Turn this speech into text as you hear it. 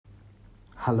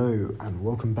Hello and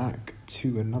welcome back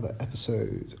to another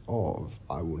episode of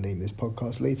I Will Name This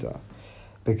Podcast Later,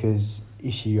 because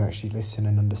if you actually listen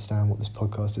and understand what this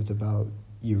podcast is about,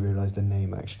 you realise the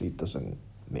name actually doesn't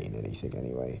mean anything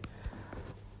anyway.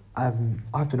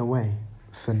 I've been away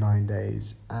for 9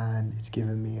 days and it's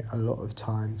given me a lot of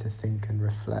time to think and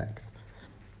reflect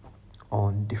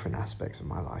on different aspects of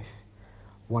my life,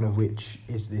 one of which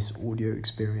is this audio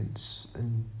experience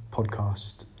and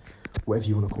podcast, whatever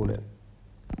you want to call it.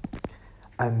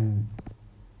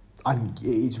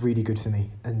 It's really good for me,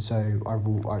 and so I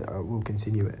will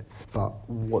continue it. But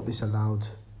what this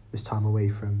time away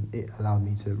from it allowed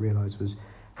me to realise was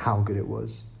how good it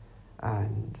was,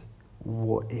 and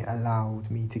what it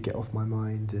allowed me to get off my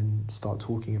mind and start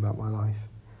talking about my life.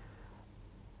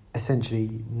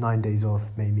 Essentially, 9 days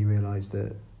off made me realise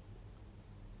that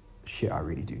I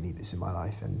really do need this in my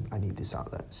life, and I need this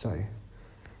outlet. So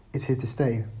it's here to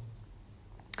stay.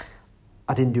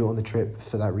 I didn't do it on the trip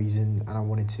for that reason, and I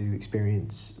wanted to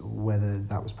experience whether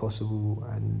that was possible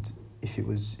and if it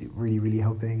was really, really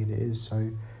helping, and it is,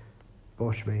 so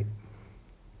bosh, mate.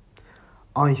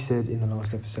 I said in the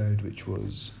last episode, which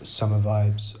was Summer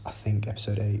Vibes, I think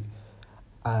episode 8,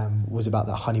 was about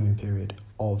that honeymoon period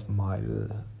of my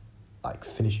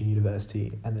finishing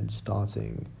university and then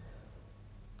starting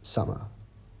summer.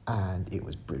 And it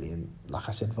was brilliant. Like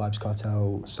I said, Vibes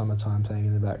Cartel, summertime playing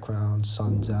in the background,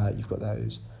 sun's out, you've got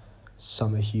those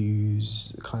summer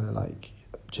hues, kind of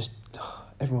just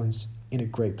everyone's in a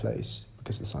great place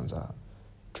because the sun's out,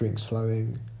 drinks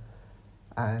flowing,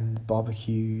 and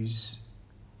barbecues.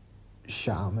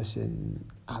 Shout out Musin,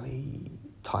 Ali,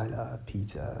 Tyler,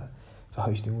 Peter for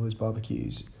hosting all those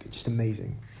barbecues. Just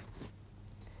amazing.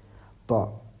 But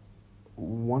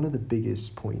one of the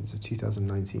biggest points of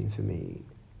 2019 for me,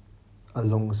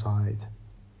 alongside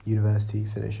university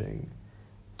finishing,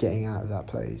 getting out of that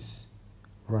place,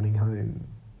 running home,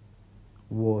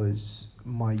 was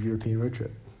my European road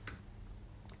trip.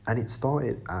 And it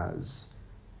started as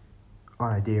an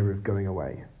idea of going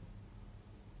away.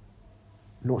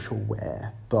 Not sure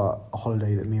where, but a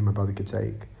holiday that me and my brother could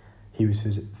take. He was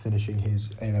finishing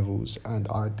his A-levels and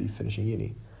I'd be finishing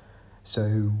uni.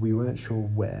 So we weren't sure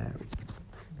where.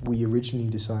 We originally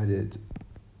decided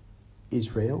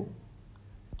Israel,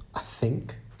 I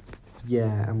think.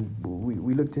 Yeah, and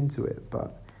we looked into it,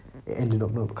 but it ended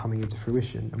up not coming into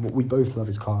fruition. And what we both love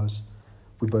is cars.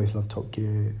 We both love Top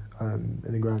Gear and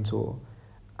the Grand Tour,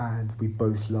 and we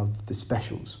both love the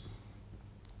specials.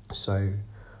 So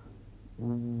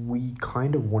we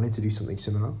kind of wanted to do something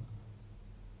similar,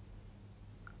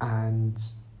 and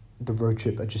the road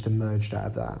trip had just emerged out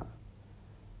of that.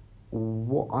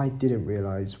 What I didn't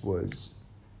realise was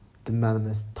the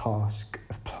mammoth task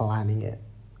of planning it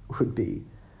would be.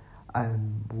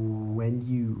 When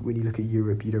you look at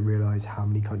Europe, you don't realise how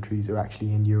many countries are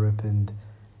actually in Europe, and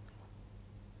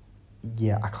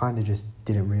yeah, I kind of just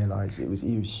didn't realise it was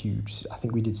huge. I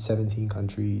think we did 14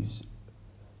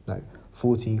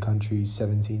 countries,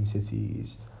 17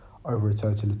 cities, over a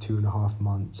total of 2.5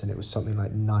 months, and it was something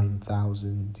like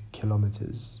 9,000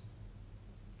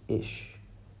 kilometres-ish.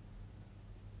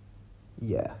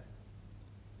 Yeah,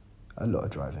 a lot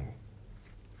of driving.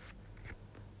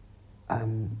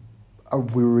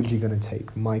 We were originally going to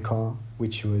take my car,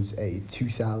 which was a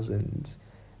 2000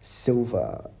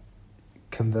 silver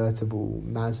convertible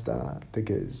Mazda,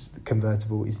 because the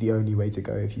convertible is the only way to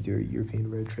go if you do a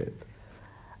European road trip.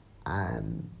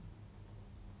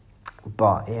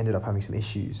 But it ended up having some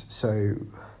issues. So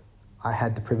I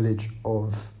had the privilege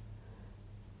of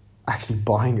actually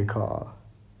buying a car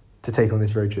to take on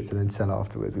this road trip to then sell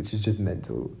afterwards, which is just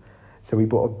mental. So we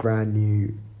bought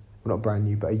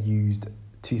a used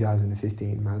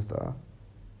 2015 Mazda,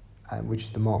 which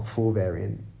is the Mark IV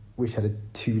variant, which had a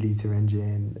 2-litre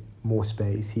engine, more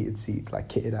space, heated seats,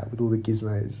 kitted out with all the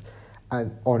gizmos.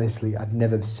 And honestly, I'd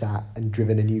never sat and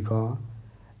driven a new car.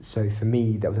 So for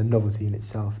me, that was a novelty in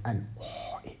itself, and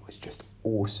it was just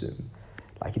awesome.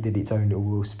 It did its own little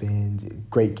wheel spins,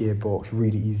 great gearbox,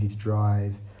 really easy to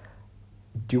drive.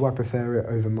 Do I prefer it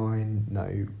over mine?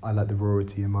 No, I like the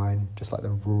rawity of mine, just like the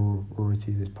rawity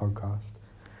of this podcast.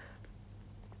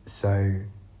 So,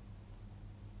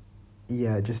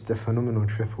 yeah, just a phenomenal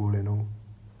trip all in all.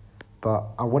 But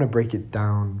I want to break it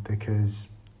down because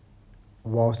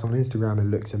whilst on Instagram it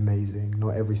looks amazing, not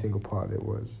every single part of it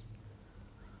was.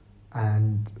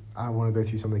 And I want to go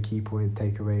through some of the key points,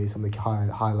 takeaways, some of the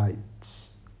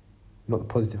highlights, not the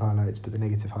positive highlights, but the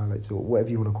negative highlights, or whatever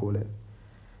you want to call it.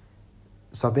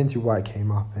 So I've been through why it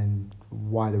came up and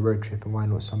why the road trip and why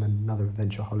not another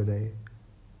adventure holiday.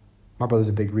 My brother's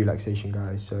a big relaxation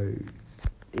guy, so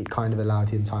it kind of allowed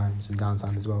him some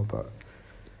downtime as well. But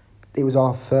it was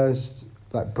our first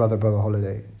like brother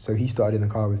holiday. So he started in the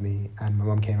car with me, and my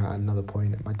mum came out at another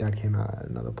point, and my dad came out at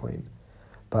another point.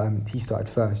 But he started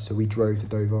first, so we drove to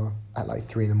Dover at like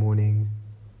 3 in the morning,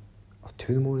 or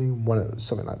 2 in the morning,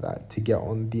 something like that, to get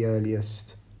on the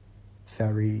earliest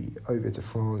ferry over to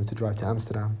France to drive to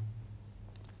Amsterdam.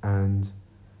 And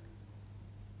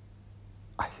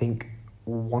I think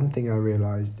one thing I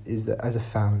realised is that as a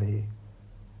family,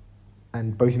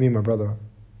 and both me and my brother,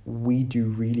 we do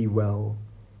really well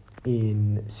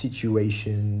in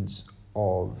situations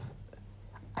of,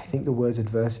 I think the word's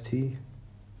adversity,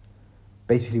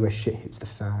 basically where shit hits the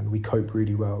fan. We cope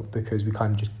really well because we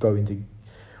kind of just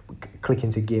click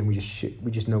into gear and we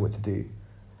just know what to do.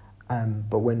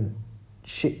 But when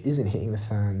shit isn't hitting the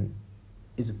fan,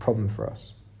 is a problem for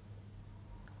us.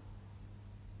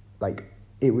 Like,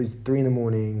 it was 3 in the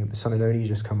morning, the sun had only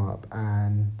just come up,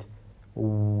 and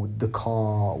the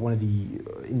car, one of the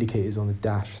indicators on the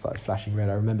dash started flashing red.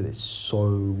 I remember this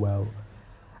so well.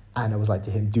 And I was like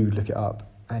to him, dude, look it up.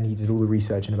 And he did all the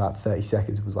research in about 30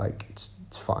 seconds. Was like,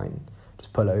 it's fine.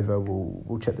 Just pull over,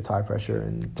 we'll check the tire pressure,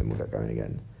 and then we'll get going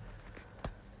again.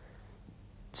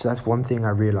 So that's one thing I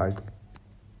realised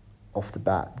off the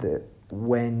bat, that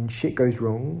when shit goes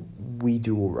wrong, we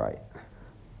do all right.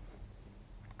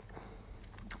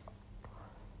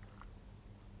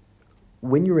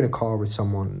 When you're in a car with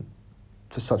someone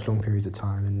for such long periods of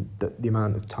time, and the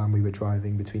amount of time we were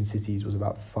driving between cities was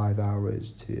about 5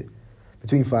 hours to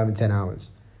between 5 and 10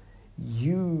 hours,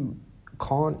 you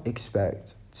can't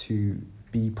expect to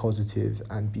be positive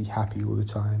and be happy all the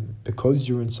time because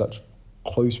you're in such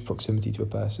close proximity to a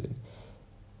person,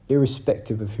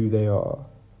 irrespective of who they are.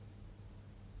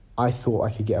 I thought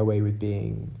I could get away with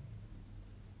being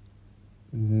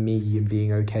me and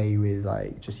being okay with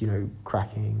like just,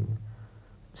 cracking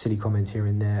silly comments here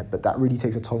and there, but that really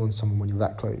takes a toll on someone when you're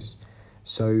that close.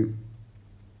 So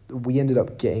we ended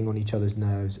up getting on each other's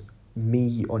nerves,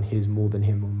 me on his more than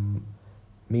him on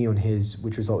me on his,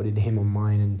 which resulted in him on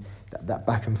mine, and that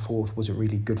back and forth wasn't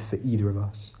really good for either of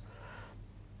us.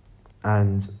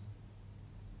 And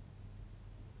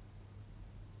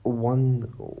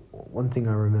one thing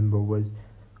I remember was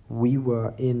we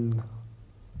were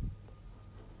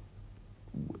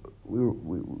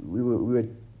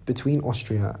between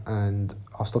Austria and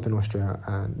our stop in Austria,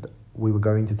 and we were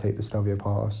going to take the Stelvio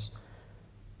Pass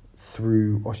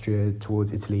through Austria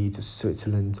towards Italy to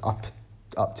Switzerland, up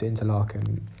to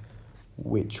Interlaken,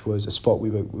 which was a spot we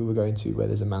were going to where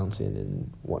there's a mountain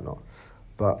and whatnot.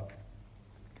 But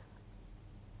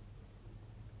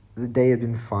the day had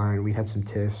been fine. We had some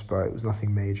tiffs, but it was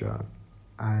nothing major,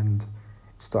 and it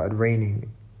started raining.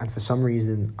 And for some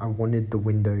reason, I wanted the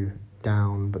window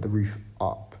down but the roof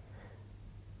up,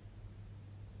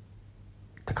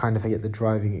 to kind of get the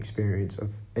driving experience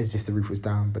of as if the roof was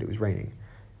down but it was raining.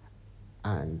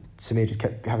 And Samir just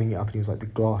kept having it up, and he was like, the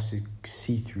glass is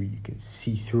see-through, you can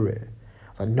see through it. I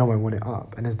was like, no, I want it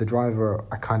up. And as the driver,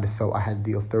 I kind of felt I had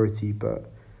the authority,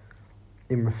 but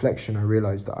in reflection, I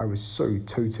realised that I was so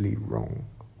totally wrong.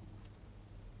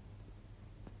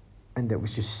 And that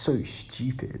was just so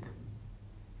stupid.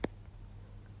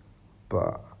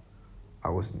 But I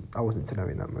wasn't to know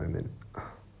in that moment.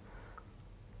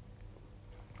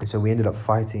 And so we ended up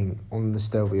fighting on the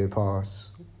Stelvio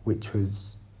Pass, which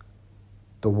was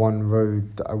the one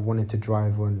road that I wanted to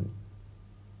drive on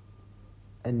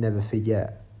and never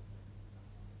forget.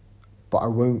 But I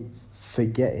won't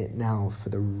forget it now for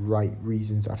the right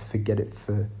reasons. I'd forget it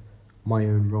for my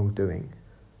own wrongdoing.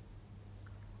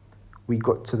 We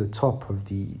got to the top of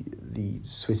the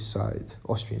Swiss side,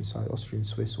 Austrian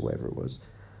Swiss, or whatever it was.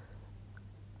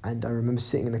 And I remember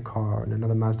sitting in the car, and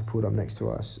another Mazda pulled up next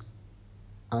to us.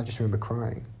 And I just remember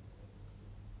crying.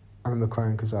 I remember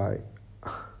crying because I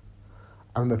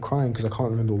can't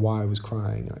remember why I was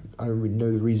crying. I don't really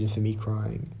know the reason for me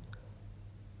crying.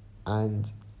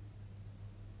 And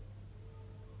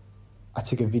I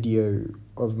took a video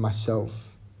of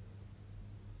myself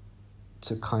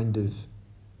to kind of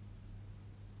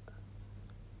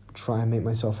try and make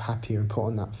myself happier and put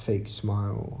on that fake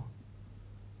smile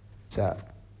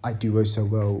that I do oh so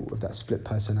well with that split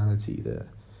personality. That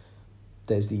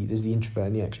there's the introvert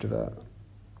and the extrovert.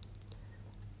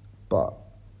 But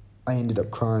I ended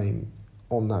up crying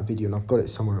on that video, and I've got it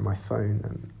somewhere on my phone,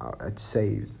 and it's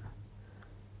saved.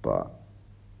 But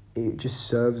it just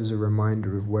serves as a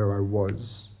reminder of where I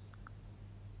was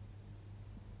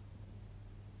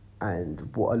and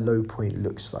what a low point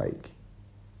looks like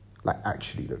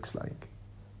actually looks like.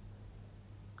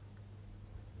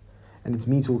 And it's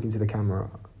me talking to the camera,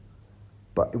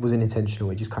 but it wasn't intentional,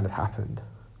 it just kind of happened.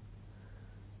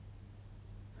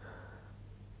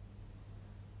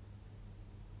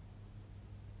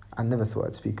 I never thought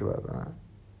I'd speak about that.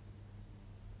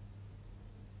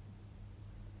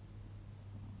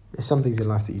 There's some things in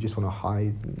life that you just want to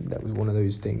hide, and that was one of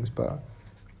those things, but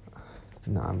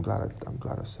no, I'm glad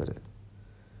I said it.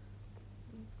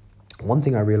 One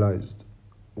thing I realised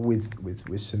with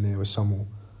Samir or Samuel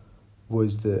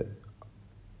was that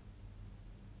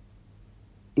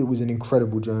it was an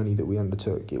incredible journey that we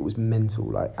undertook. It was mental,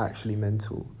 like actually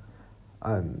mental.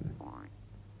 And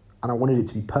I wanted it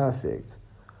to be perfect.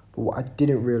 But what I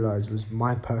didn't realise was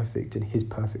my perfect and his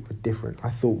perfect were different. I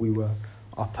thought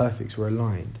our perfects were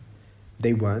aligned.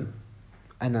 They weren't,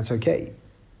 and that's okay.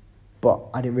 But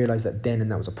I didn't realise that then,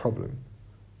 and that was a problem.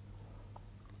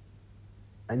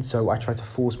 And so I tried to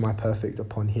force my perfect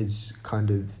upon his kind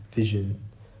of vision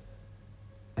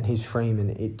and his frame,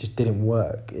 and it just didn't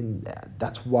work. And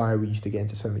that's why we used to get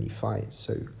into so many fights.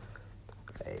 So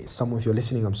someone, if you're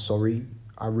listening, I'm sorry.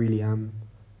 I really am,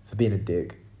 for being a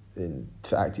dick and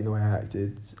for acting the way I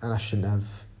acted, and I shouldn't have.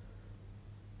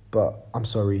 But I'm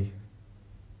sorry.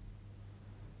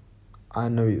 I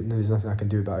know there's nothing I can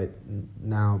do about it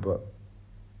now, but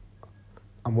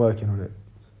I'm working on it.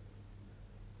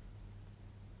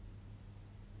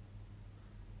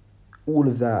 All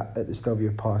of that at the start of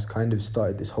your past kind of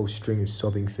started this whole string of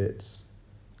sobbing fits,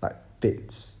 like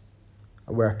fits,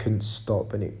 where I couldn't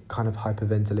stop, and it kind of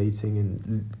hyperventilating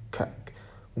and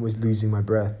almost losing my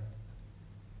breath,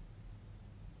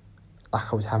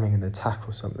 like I was having an attack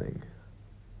or something.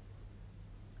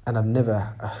 And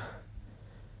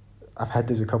I've had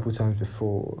those a couple of times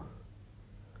before,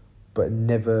 but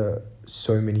never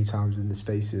so many times in the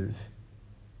space of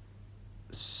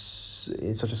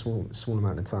in such a small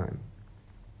amount of time.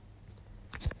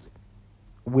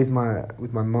 With my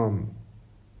mum,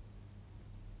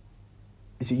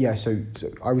 so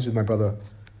I was with my brother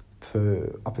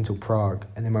for up until Prague,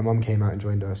 and then my mum came out and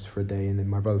joined us for a day, and then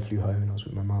my brother flew home and I was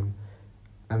with my mum,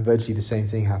 and virtually the same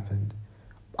thing happened.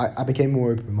 I became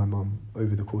more open with my mum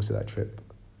over the course of that trip.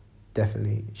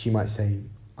 Definitely. She might say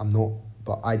I'm not,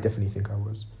 but I definitely think I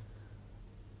was.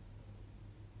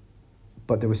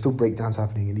 But there were still breakdowns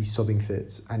happening in these sobbing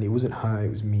fits, and it wasn't her, it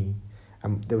was me.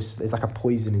 And there's like a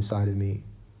poison inside of me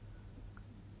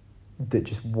that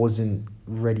just wasn't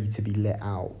ready to be let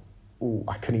out, or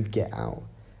I couldn't get out.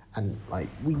 And like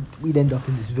we'd end up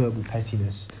in this verbal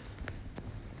pettiness.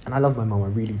 And I love my mum, I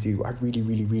really do. I really,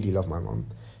 really, really love my mum.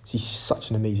 She's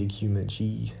such an amazing human.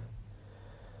 She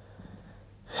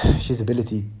has the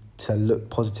ability to look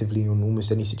positively on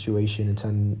almost any situation and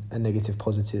turn a negative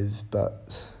positive,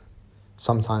 but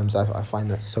sometimes I find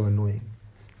that so annoying.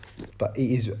 But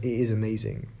it is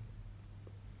amazing.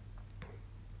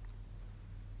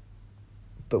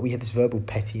 But we had this verbal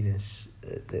pettiness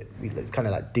that's kind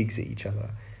of like digs at each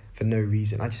other for no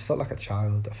reason. I just felt like a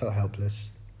child. I felt helpless.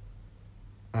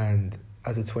 And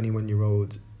as a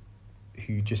 21-year-old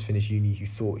who just finished uni, who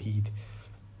thought he'd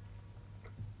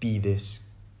be this,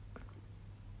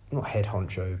 not head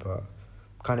honcho, but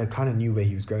kind of knew where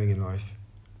he was going in life,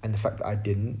 and the fact that I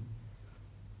didn't,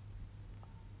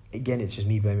 again, it's just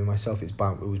me blaming myself. It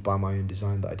was by my own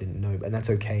design that I didn't know, and that's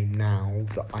okay now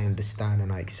that I understand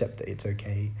and I accept that it's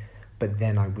okay. But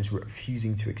then I was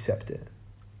refusing to accept it.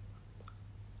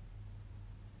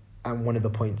 And one of the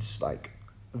points, like,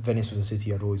 Venice was a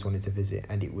city I'd always wanted to visit,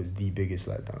 and it was the biggest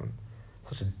letdown.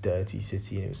 Such a dirty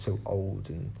city, and it was so old,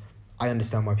 and I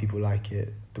understand why people like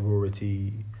it, the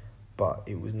rarity, but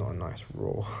it was not a nice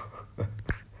raw.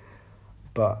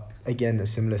 But again, a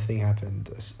similar thing happened,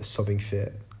 a sobbing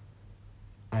fit,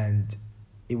 and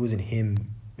it wasn't him,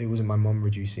 it wasn't my mum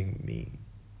reducing me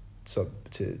to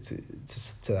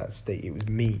that state, it was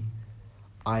me.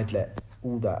 I'd let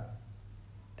all that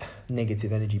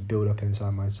negative energy build up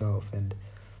inside myself, and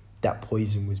that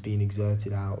poison was being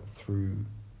exerted out through,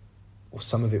 or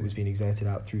some of it was being exerted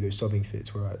out through those sobbing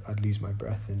fits where I'd lose my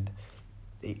breath, and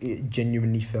it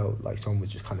genuinely felt like someone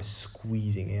was just kind of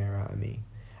squeezing air out of me.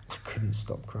 I couldn't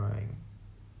stop crying.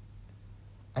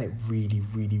 And it really,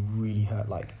 really, really hurt.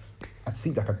 Like, I'd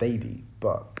sleep like a baby,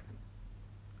 but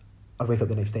I'd wake up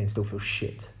the next day and still feel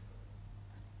shit.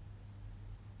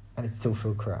 And it'd still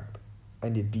feel crap.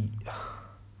 And it'd be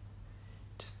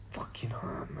just fucking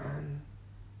hurt, man.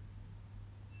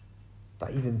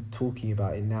 Like, even talking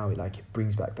about it now, it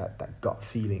brings back that gut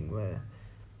feeling where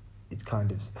it's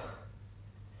kind of,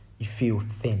 you feel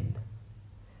thin.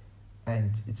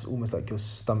 And it's almost like your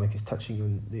stomach is touching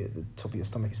on the top of your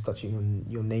stomach is touching on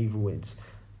your navel. It's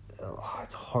a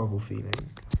horrible feeling.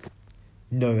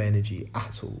 No energy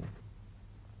at all.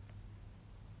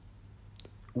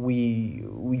 We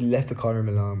left the car in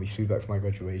Milan. We flew back for my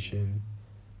graduation.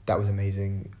 That was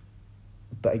amazing.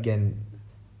 But again,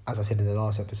 as I said in the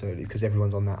last episode, because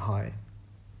everyone's on that high.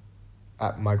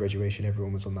 At my graduation,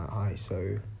 everyone was on that high,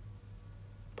 so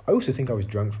I also think I was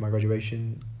drunk for my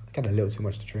graduation. I had a little too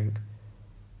much to drink,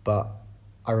 but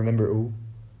I remember it all.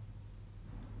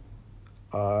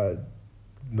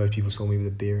 Most people saw me with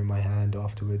a beer in my hand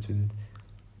afterwards, and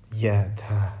yeah,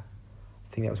 I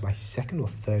think that was my second or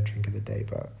third drink of the day,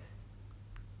 but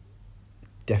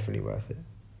definitely worth it.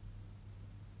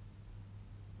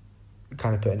 It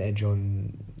kind of put an edge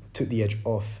on, took the edge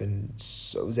off, and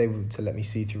so it was able to let me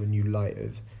see through a new light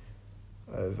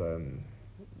of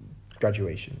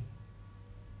graduation.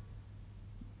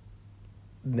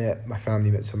 Met my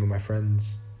family, met some of my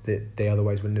friends that they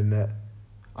otherwise wouldn't have met.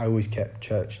 I always kept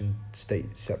church and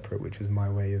state separate, which was my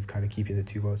way of kind of keeping the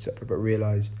two worlds separate, but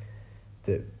realised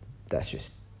that that's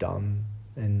just dumb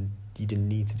and you didn't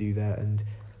need to do that, and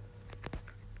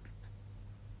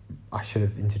I should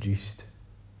have introduced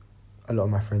a lot of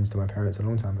my friends to my parents a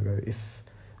long time ago if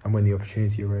and when the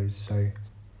opportunity arose. So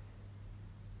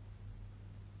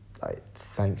like,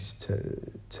 thanks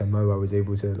to Mo, I was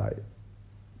able to like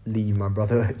leave my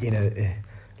brother,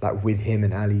 like with him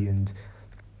and Ali, and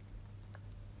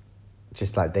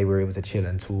just like they were able to chill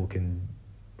and talk and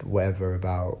whatever,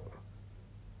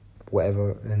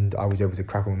 and I was able to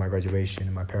crack on with my graduation,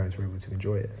 and my parents were able to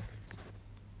enjoy it.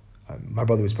 My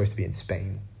brother was supposed to be in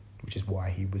Spain, which is why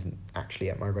he wasn't actually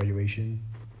at my graduation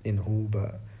in the hall,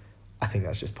 but I think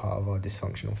that's just part of our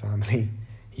dysfunctional family.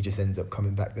 He just ends up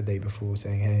coming back the day before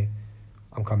saying, hey,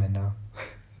 I'm coming now.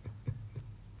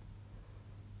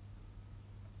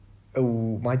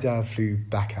 Oh, my dad flew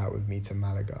back out with me to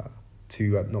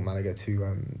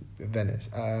Venice,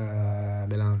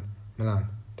 Milan,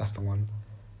 that's the one.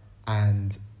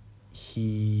 And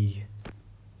he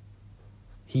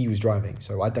was driving,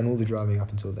 so I'd done all the driving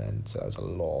up until then, so it was a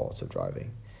lot of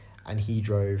driving. And he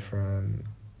drove from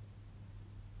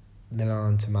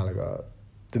Milan to Malaga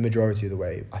the majority of the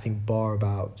way. I think bar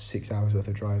about 6 hours worth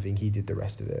of driving, he did the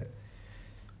rest of it.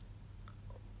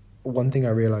 One thing I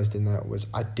realised in that was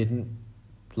I didn't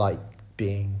like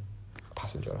being a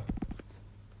passenger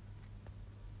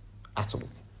at all.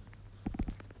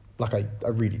 Like, I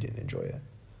really didn't enjoy it.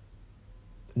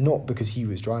 Not because he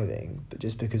was driving, but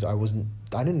just because I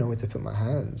didn't know where to put my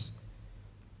hands.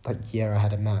 Like, yeah, I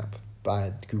had a map, but I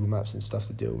had Google Maps and stuff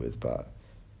to deal with, but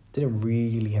didn't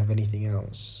really have anything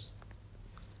else.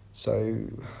 So,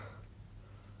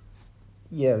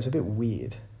 yeah, it was a bit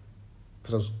weird,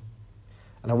 because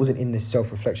I wasn't in this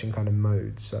self-reflection kind of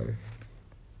mode, so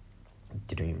I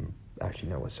didn't even actually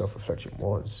know what self-reflection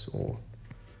was, or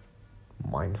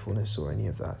mindfulness, or any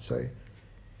of that. So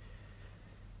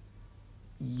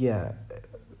yeah,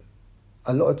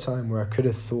 a lot of time where I could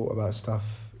have thought about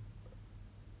stuff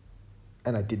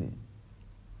and I didn't.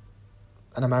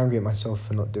 And I'm angry at myself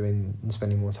for not doing and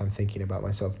spending more time thinking about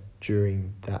myself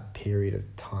during that period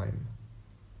of time.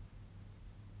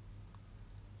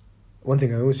 One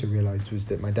thing I also realised was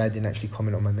that my dad didn't actually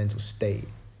comment on my mental state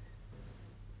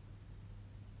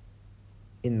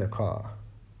in the car.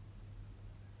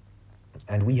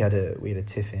 And we had a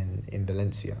tiff in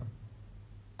Valencia.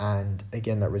 And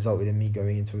again, that resulted in me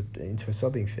going into a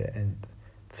sobbing fit. And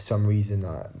for some reason,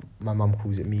 my mum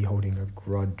calls it me holding a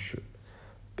grudge.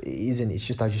 But it isn't. It's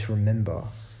just I just remember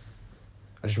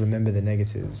the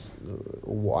negatives,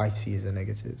 or what I see as the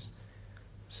negatives.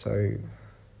 So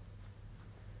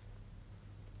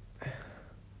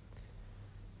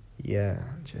yeah,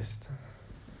 just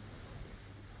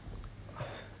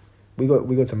we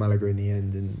got to Malaga in the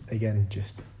end, and again,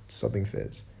 just sobbing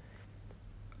fits.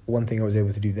 One thing I was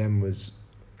able to do then was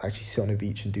actually sit on a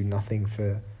beach and do nothing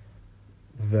for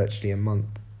virtually a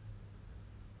month.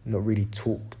 Not really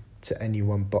talk to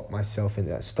anyone but myself, and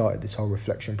that started this whole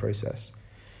reflection process.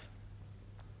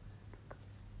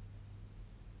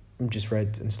 I just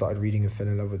read and started reading and fell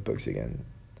in love with books again.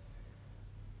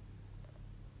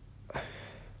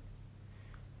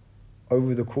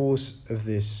 Over the course of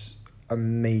this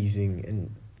amazing,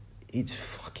 and it's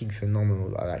fucking phenomenal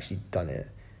that I've actually done it.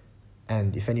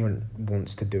 And if anyone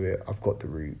wants to do it, I've got the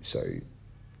route. So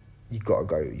you gotta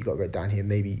go down here.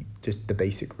 Maybe just the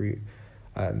basic route.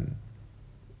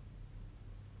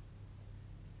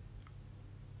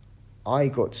 I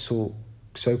got so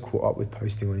caught up with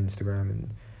posting on Instagram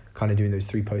and kind of doing those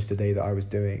 3 posts a day that I was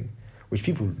doing, which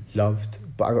people loved,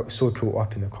 but I got so caught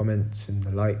up in the comments and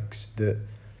the likes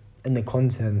and the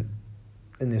content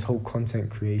and this whole content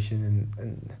creation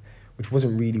and which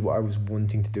wasn't really what I was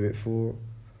wanting to do it for.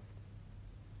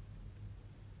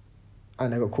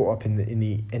 And I got caught up in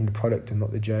the end product and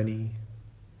not the journey.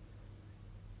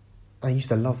 I used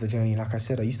to love the journey, like I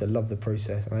said, I used to love the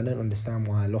process, and I don't understand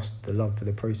why I lost the love for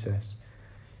the process.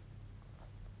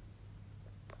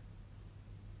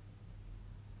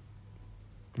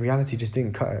 reality just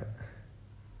didn't cut it.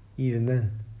 Even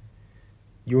then,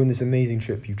 you're on this amazing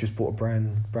trip. You've just bought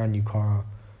a brand new car,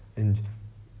 and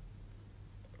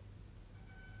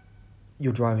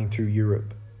you're driving through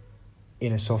Europe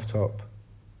in a soft top,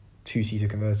 2-seater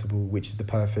convertible, which is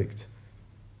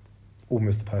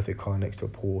almost the perfect car next to a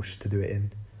Porsche to do it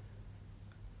in.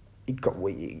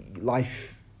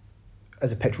 Life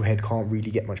as a petrol head can't really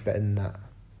get much better than that,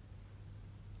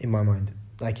 in my mind.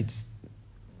 Like, it's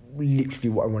literally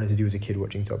what I wanted to do as a kid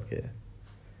watching Top Gear.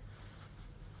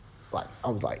 Like, I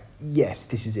was like, yes,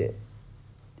 this is it.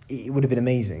 It would have been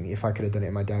amazing if I could have done it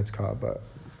in my dad's car, but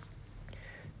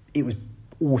it was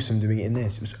awesome doing it in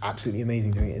this. It was absolutely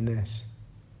amazing doing it in this.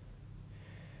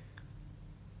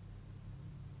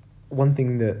 One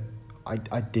thing that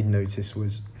I did notice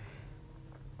was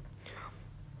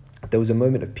there was a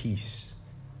moment of peace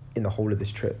in the whole of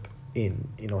this trip in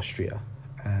Austria.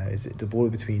 Is it the border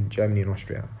between Germany and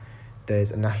Austria?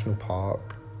 There's a national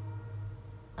park,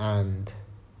 and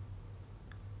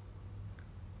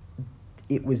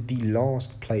it was the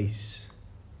last place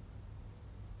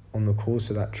on the course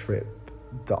of that trip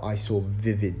that I saw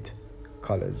vivid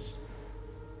colours.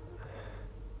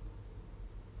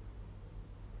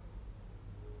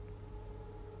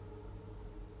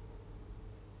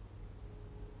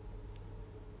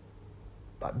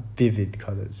 Like, vivid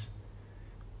colours.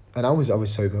 And I was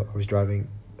sober, I was driving,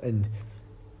 and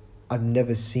I've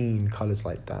never seen colours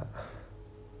like that.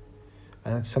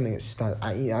 And that's something that stands.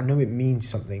 I know it means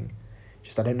something,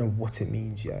 just I don't know what it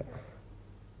means yet.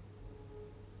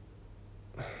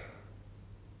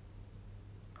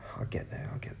 I'll get there.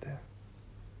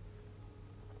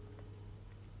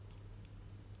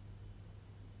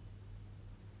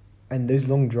 And those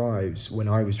long drives when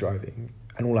I was driving,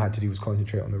 and all I had to do was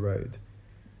concentrate on the road,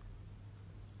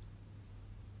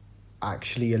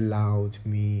 actually allowed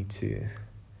me to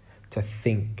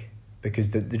think,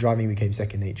 because the driving became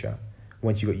second nature.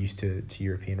 Once you got used to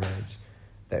European roads,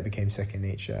 that became second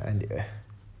nature. And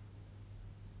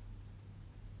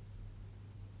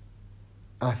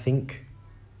I think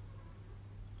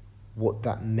what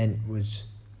that meant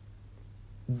was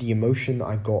the emotion that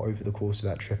I got over the course of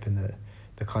that trip, and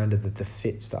the kind of the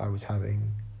fits that I was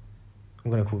having, I'm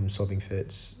going to call them sobbing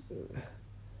fits,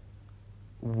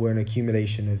 were an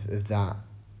accumulation of that,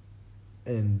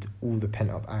 and all the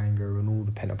pent-up anger and all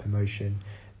the pent-up emotion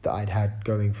that I'd had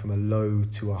going from a low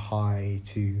to a high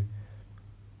to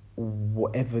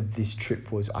whatever this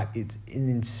trip was. It's an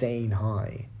insane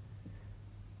high.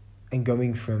 And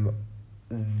going from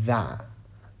that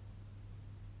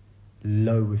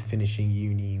low of finishing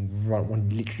uni,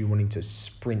 literally wanting to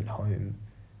sprint home,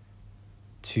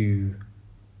 to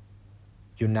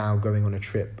you're now going on a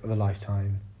trip of a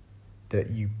lifetime that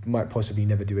you might possibly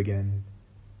never do again,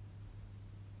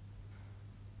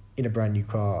 in a brand new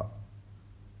car,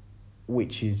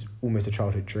 which is almost a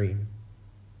childhood dream.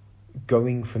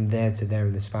 Going from there to there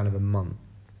in the span of a month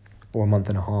or a month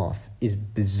and a half is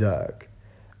berserk.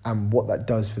 And what that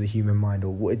does for the human mind, or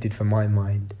what it did for my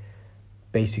mind,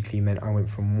 basically meant I went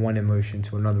from one emotion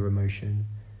to another emotion,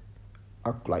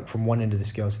 like from one end of the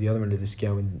scale to the other end of the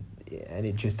scale, and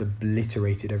it just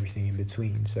obliterated everything in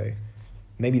between. So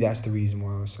maybe that's the reason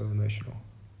why I was so emotional.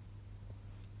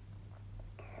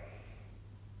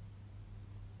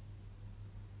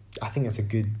 I think that's a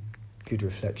good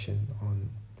reflection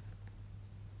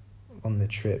on the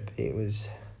trip. It was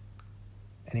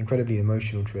an incredibly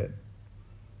emotional trip.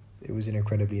 It was an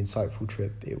incredibly insightful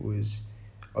trip. It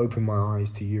opened my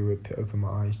eyes to Europe. It opened my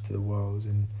eyes to the world.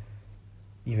 And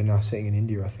even now, sitting in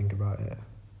India, I think about it.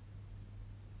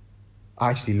 I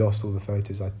actually lost all the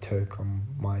photos I took on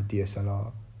my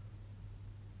DSLR.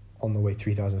 On the way,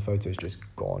 3,000 photos just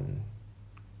gone.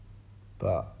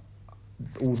 But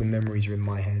all the memories are in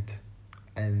my head,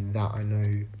 and that I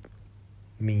know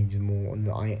means more. And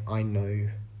that I know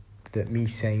that me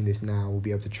saying this now will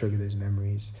be able to trigger those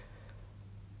memories.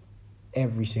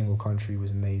 Every single country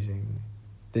was amazing.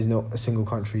 There's not a single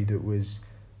country that was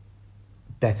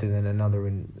better than another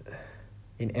in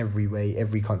every way.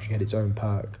 Every country had its own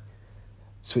perk.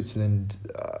 Switzerland,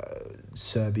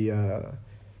 Serbia,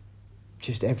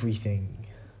 just everything.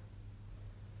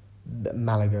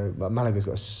 Malaga's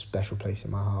got a special place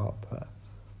in my heart, but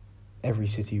every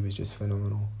city was just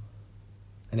phenomenal,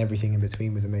 and everything in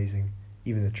between was amazing.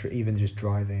 Even just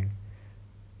driving,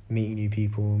 meeting new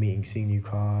people, seeing new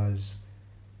cars.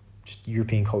 Just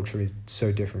European culture is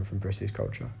so different from British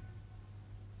culture.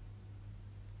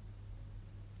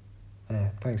 Yeah,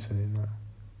 thanks for doing that.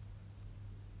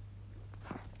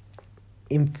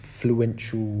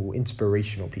 Influential,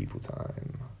 inspirational people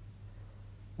time.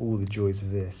 All the joys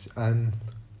of this. And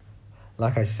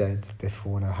like I said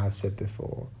before, and I have said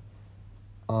before,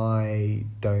 I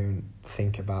don't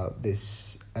think about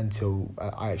this until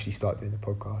I actually start doing the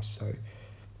podcast, so,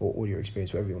 or audio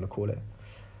experience, whatever you want to call it.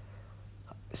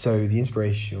 So the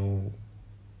inspirational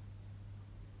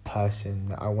person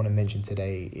that I want to mention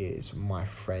today is my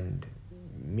friend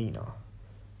Mina.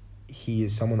 He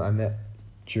is someone that I met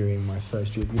during my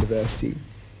first year of university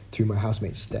through my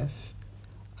housemate Steph.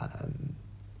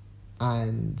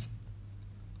 And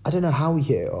I don't know how we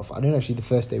hit it off. I don't know actually the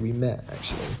first day we met,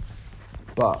 actually.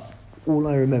 But all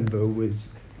I remember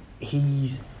was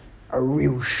he's a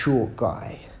real short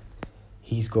guy.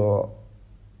 He's got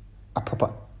a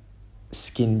proper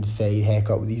skinned fade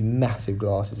haircut with these massive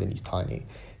glasses, and he's tiny.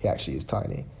 He actually is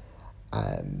tiny.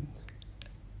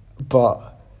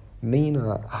 But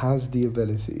Mina has the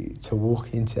ability to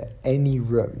walk into any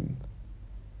room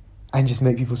and just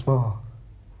make people smile.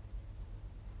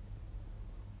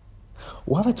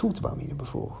 What have I talked about Mina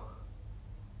before?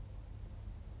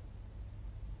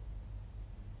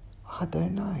 I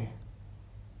don't know.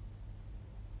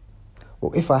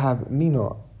 Well, if I have, Mina,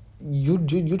 you're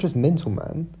just mental,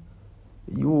 man.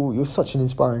 You're such an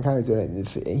inspiring character.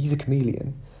 He's a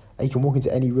chameleon. And he can walk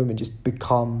into any room and just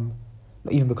become,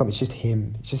 not even become, it's just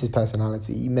him. It's just his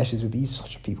personality. He meshes with, he's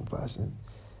such a people person.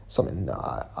 Something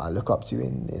that I look up to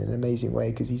in an amazing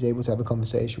way, because he's able to have a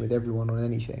conversation with everyone on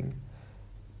anything.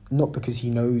 Not because he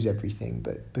knows everything,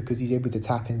 but because he's able to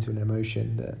tap into an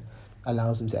emotion that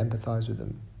allows him to empathise with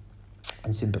them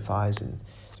and sympathise. And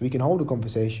so we can hold a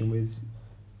conversation with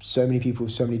so many people,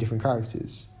 so many different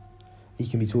characters. He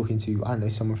can be talking to, I don't know,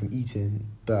 someone from Eton,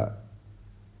 but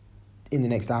in the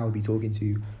next hour be talking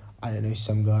to, I don't know,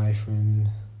 some guy from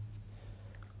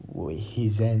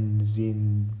his ends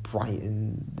in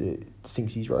Brighton that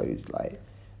thinks he's Rose. Like,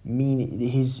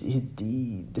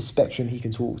 the spectrum he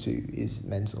can talk to is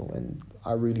mental, and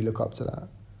I really look up to that.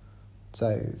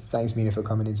 So thanks, Mina, for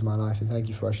coming into my life, and thank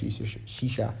you for our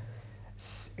shisha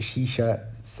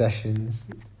sessions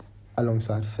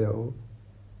alongside Phil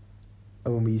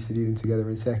when we used to do them together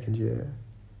in second year.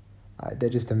 They're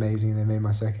just amazing. They made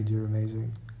my second year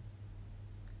amazing.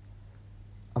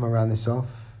 I'm gonna round this off.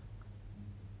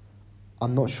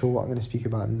 I'm not sure what I'm going to speak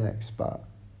about next, but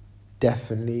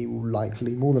definitely will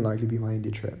more than likely be my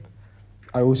India trip.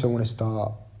 I also want to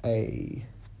start a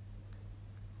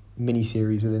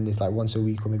mini-series within this, like once a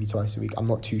week or maybe twice a week. I'm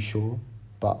not too sure,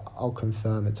 but I'll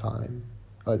confirm a time.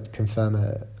 I'll confirm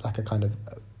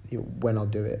when I'll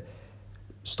do it.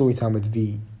 Storytime with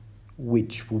V,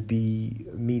 which will be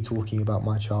me talking about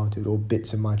my childhood or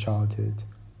bits of my childhood,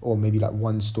 or maybe like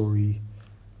one story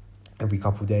every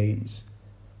couple of days,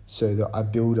 so that I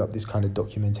build up this kind of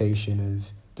documentation of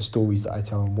the stories that I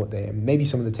tell and what they are, maybe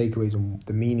some of the takeaways and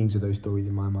the meanings of those stories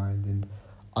in my mind. And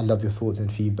I love your thoughts and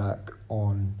feedback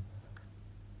on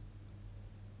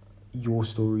your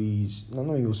stories,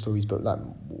 not your stories, but like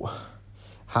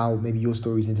how maybe your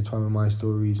stories intertwine with my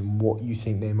stories and what you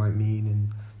think they might mean, and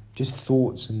just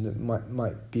thoughts and that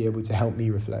might be able to help me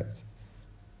reflect.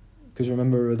 Because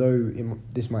remember, although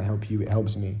this might help you, it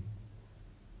helps me.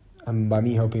 And by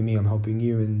me helping me, I'm helping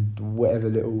you in whatever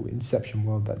little inception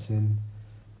world that's in.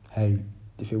 Hey,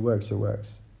 if it works, it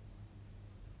works.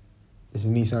 This is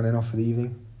me signing off for the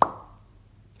evening.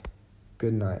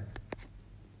 Good night.